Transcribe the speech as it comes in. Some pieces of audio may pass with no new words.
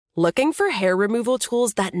Looking for hair removal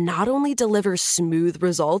tools that not only deliver smooth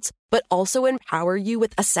results, but also empower you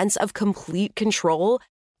with a sense of complete control?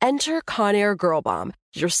 Enter Conair Girl Bomb,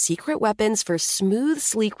 your secret weapons for smooth,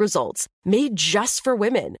 sleek results, made just for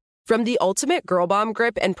women. From the ultimate Girl Bomb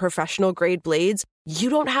grip and professional-grade blades, you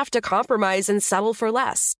don't have to compromise and settle for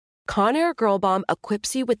less. Conair Girl Bomb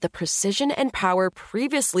equips you with the precision and power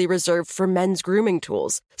previously reserved for men's grooming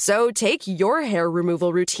tools. So take your hair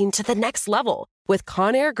removal routine to the next level with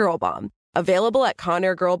Conair Girl Bomb. Available at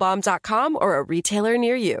ConairGirlBomb.com or a retailer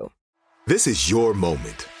near you. This is your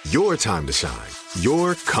moment, your time to shine,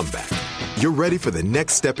 your comeback. You're ready for the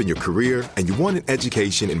next step in your career, and you want an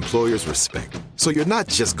education employers respect. So you're not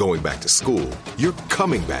just going back to school, you're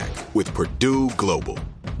coming back with Purdue Global.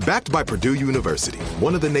 Backed by Purdue University,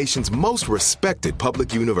 one of the nation's most respected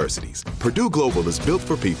public universities, Purdue Global is built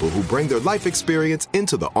for people who bring their life experience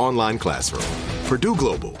into the online classroom. Purdue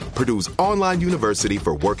Global, Purdue's online university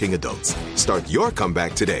for working adults. Start your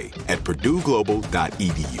comeback today at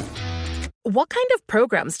purdueglobal.edu. What kind of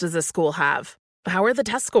programs does this school have? How are the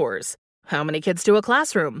test scores? How many kids do a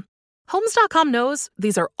classroom? Homes.com knows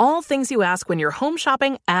these are all things you ask when you're home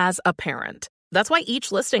shopping as a parent. That's why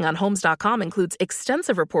each listing on Homes.com includes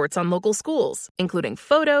extensive reports on local schools, including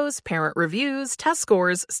photos, parent reviews, test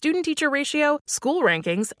scores, student-teacher ratio, school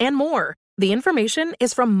rankings, and more. The information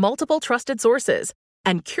is from multiple trusted sources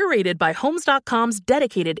and curated by Homes.com's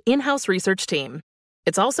dedicated in-house research team.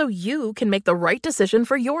 It's also you can make the right decision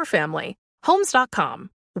for your family.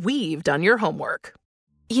 Homes.com. We've done your homework.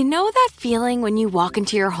 You know that feeling when you walk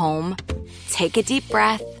into your home, take a deep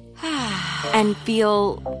breath, and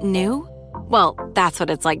feel new? Well, that's what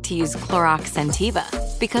it's like to use Clorox Scentiva.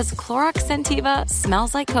 Because Clorox Scentiva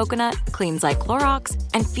smells like coconut, cleans like Clorox,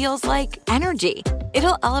 and feels like energy.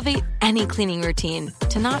 It'll elevate any cleaning routine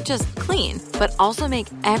to not just clean, but also make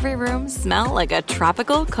every room smell like a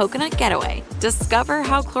tropical coconut getaway. Discover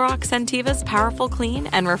how Clorox Scentiva's powerful clean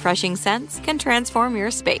and refreshing scents can transform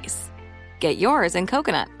your space. Get yours in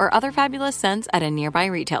coconut or other fabulous scents at a nearby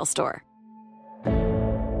retail store.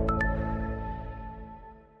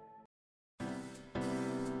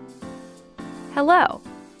 Hello.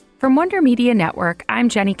 From Wonder Media Network, I'm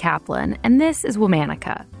Jenny Kaplan, and this is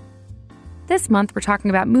Womanica. This month, we're talking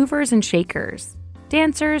about movers and shakers,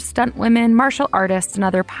 dancers, stunt women, martial artists, and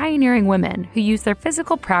other pioneering women who use their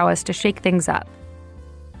physical prowess to shake things up.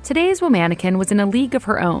 Today's Womanican was in a league of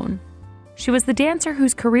her own. She was the dancer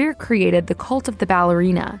whose career created the cult of the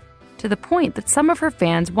ballerina, to the point that some of her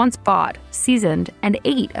fans once bought, seasoned, and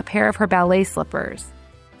ate a pair of her ballet slippers.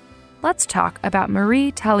 Let's talk about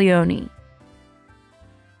Marie Taglioni.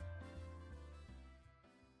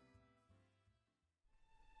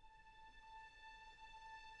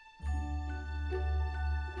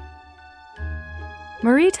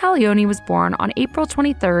 Marie Taglioni was born on April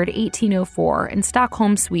 23, 1804, in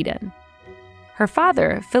Stockholm, Sweden. Her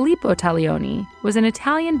father, Filippo Taglioni, was an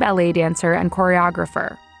Italian ballet dancer and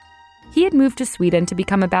choreographer. He had moved to Sweden to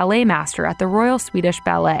become a ballet master at the Royal Swedish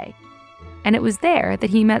Ballet, and it was there that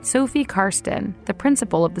he met Sophie Karsten, the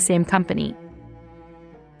principal of the same company.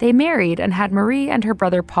 They married and had Marie and her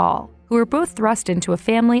brother Paul, who were both thrust into a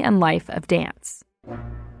family and life of dance.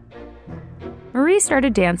 Marie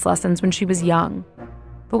started dance lessons when she was young.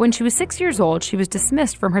 But when she was 6 years old, she was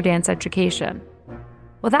dismissed from her dance education.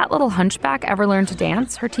 Will that little hunchback ever learn to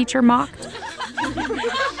dance? Her teacher mocked.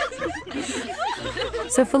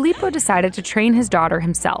 So Filippo decided to train his daughter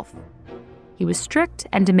himself. He was strict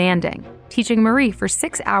and demanding, teaching Marie for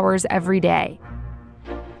 6 hours every day.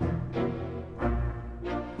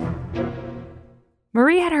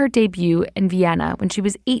 Marie had her debut in Vienna when she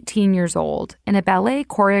was 18 years old in a ballet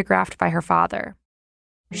choreographed by her father.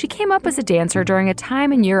 She came up as a dancer during a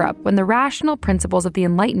time in Europe when the rational principles of the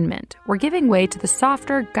Enlightenment were giving way to the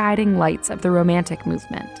softer, guiding lights of the Romantic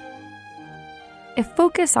movement. If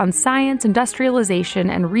focus on science, industrialization,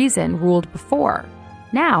 and reason ruled before,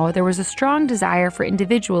 now there was a strong desire for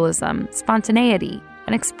individualism, spontaneity,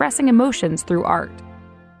 and expressing emotions through art.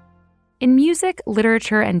 In music,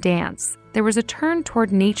 literature, and dance, there was a turn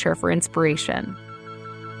toward nature for inspiration.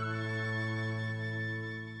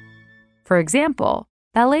 For example,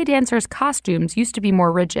 ballet dancers' costumes used to be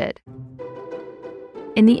more rigid.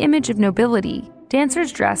 In the image of nobility,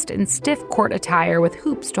 dancers dressed in stiff court attire with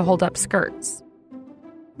hoops to hold up skirts.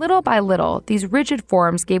 Little by little, these rigid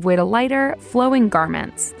forms gave way to lighter, flowing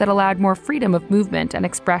garments that allowed more freedom of movement and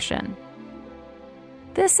expression.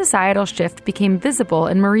 This societal shift became visible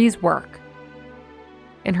in Marie's work,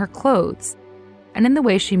 in her clothes, and in the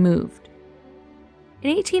way she moved.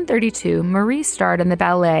 In 1832, Marie starred in the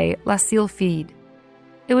ballet La Sylphide.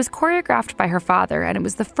 It was choreographed by her father, and it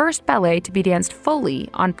was the first ballet to be danced fully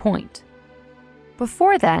on point.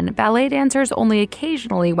 Before then, ballet dancers only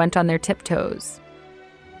occasionally went on their tiptoes.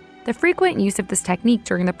 The frequent use of this technique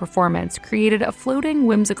during the performance created a floating,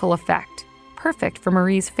 whimsical effect, perfect for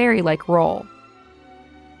Marie's fairy-like role.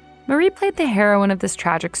 Marie played the heroine of this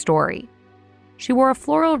tragic story. She wore a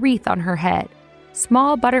floral wreath on her head,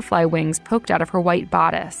 small butterfly wings poked out of her white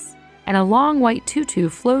bodice, and a long white tutu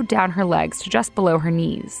flowed down her legs to just below her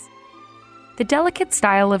knees. The delicate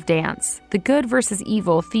style of dance, the good versus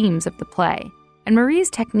evil themes of the play, and Marie's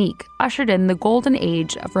technique ushered in the golden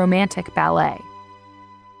age of romantic ballet.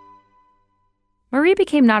 Marie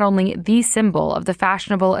became not only the symbol of the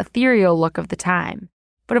fashionable, ethereal look of the time,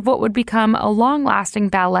 but of what would become a long-lasting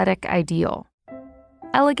balletic ideal: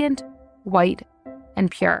 elegant, white,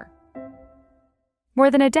 and pure. More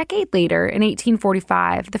than a decade later, in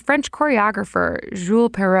 1845, the French choreographer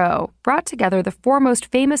Jules Perrault brought together the four most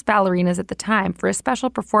famous ballerinas at the time for a special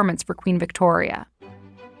performance for Queen Victoria.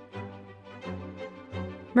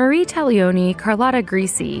 Marie Taglioni, Carlotta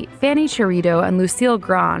Grisi, Fanny Chirito, and Lucille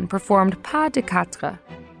Grand performed Pas de Quatre,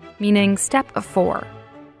 meaning Step of Four.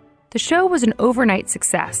 The show was an overnight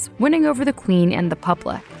success, winning over the Queen and the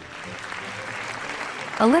public.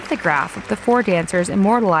 A lithograph of the four dancers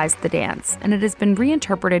immortalized the dance, and it has been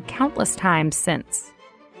reinterpreted countless times since.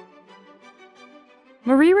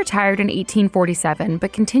 Marie retired in 1847,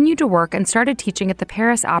 but continued to work and started teaching at the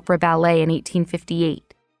Paris Opera Ballet in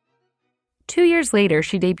 1858. 2 years later,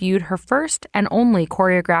 she debuted her first and only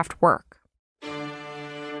choreographed work.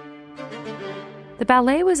 The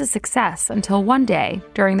ballet was a success until one day,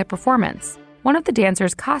 during the performance, one of the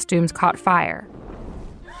dancers' costumes caught fire.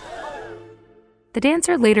 The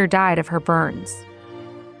dancer later died of her burns.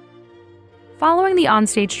 Following the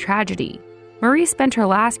onstage tragedy, Marie spent her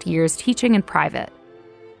last years teaching in private.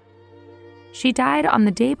 She died on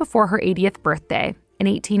the day before her 80th birthday in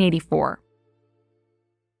 1884.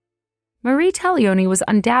 Marie Taglioni was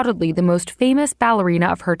undoubtedly the most famous ballerina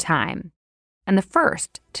of her time, and the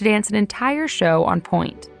first to dance an entire show on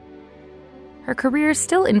point. Her career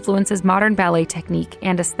still influences modern ballet technique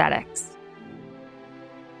and aesthetics.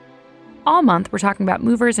 All month, we're talking about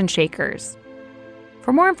movers and shakers.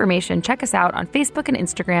 For more information, check us out on Facebook and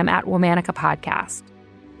Instagram at Womanica Podcast.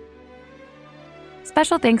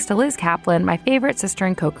 Special thanks to Liz Kaplan, my favorite sister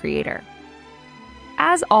and co-creator.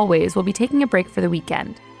 As always, we'll be taking a break for the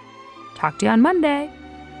weekend. Talk to you on Monday.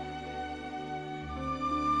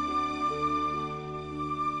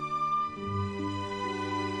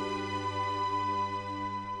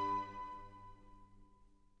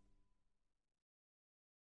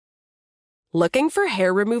 Looking for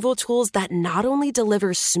hair removal tools that not only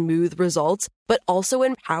deliver smooth results, but also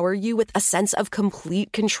empower you with a sense of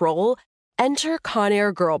complete control? Enter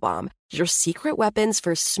Conair Girl Bomb, your secret weapons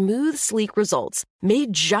for smooth, sleek results,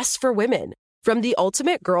 made just for women. From the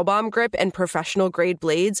ultimate Girl Bomb grip and professional-grade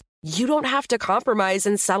blades, you don't have to compromise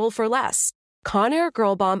and settle for less. Conair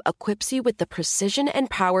Girl Bomb equips you with the precision and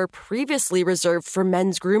power previously reserved for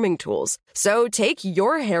men's grooming tools. So take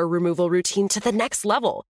your hair removal routine to the next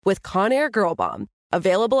level with Conair Girl Bomb.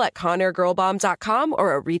 Available at ConairGirlBomb.com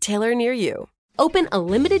or a retailer near you. Open a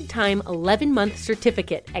limited-time 11-month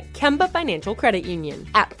certificate at Kemba Financial Credit Union.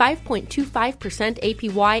 At 5.25%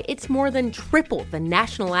 APY, it's more than triple the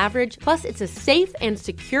national average, plus it's a safe and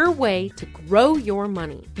secure way to grow your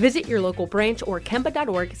money. Visit your local branch or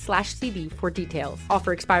kemba.org/CD for details.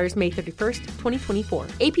 Offer expires May 31st, 2024.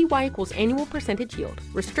 APY equals annual percentage yield.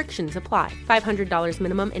 Restrictions apply. $500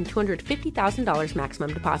 minimum and $250,000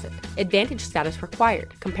 maximum deposit. Advantage status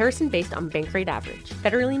required. Comparison based on bank rate average.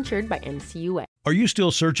 Federally insured by NCUA. Are you still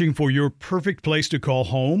searching for your perfect place to call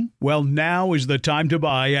home? Well, now is the time to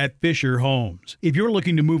buy at Fisher Homes. If you're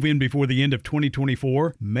looking to move in before the end of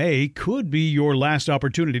 2024, May could be your last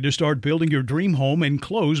opportunity to start building your dream home and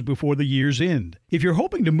close before the year's end. If you're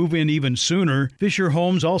hoping to move in even sooner, Fisher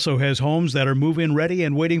Homes also has homes that are move-in ready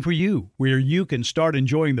and waiting for you, where you can start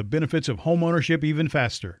enjoying the benefits of homeownership even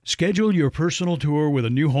faster. Schedule your personal tour with a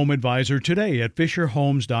new home advisor today at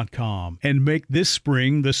FisherHomes.com and make this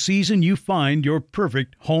spring the season you find your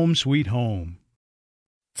perfect home sweet home.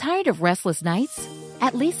 Tired of restless nights?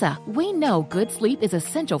 At Leesa, we know good sleep is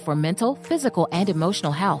essential for mental, physical, and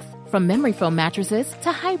emotional health. From memory foam mattresses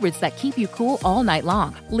to hybrids that keep you cool all night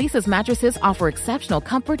long, Leesa's mattresses offer exceptional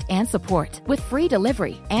comfort and support with free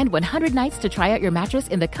delivery and 100 nights to try out your mattress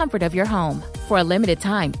in the comfort of your home. For a limited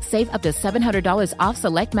time, save up to $700 off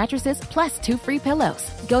select mattresses plus 2 free pillows.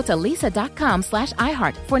 Go to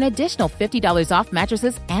leesa.com/iHeart for an additional $50 off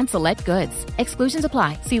mattresses and select goods. Exclusions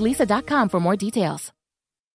apply. See leesa.com for more details.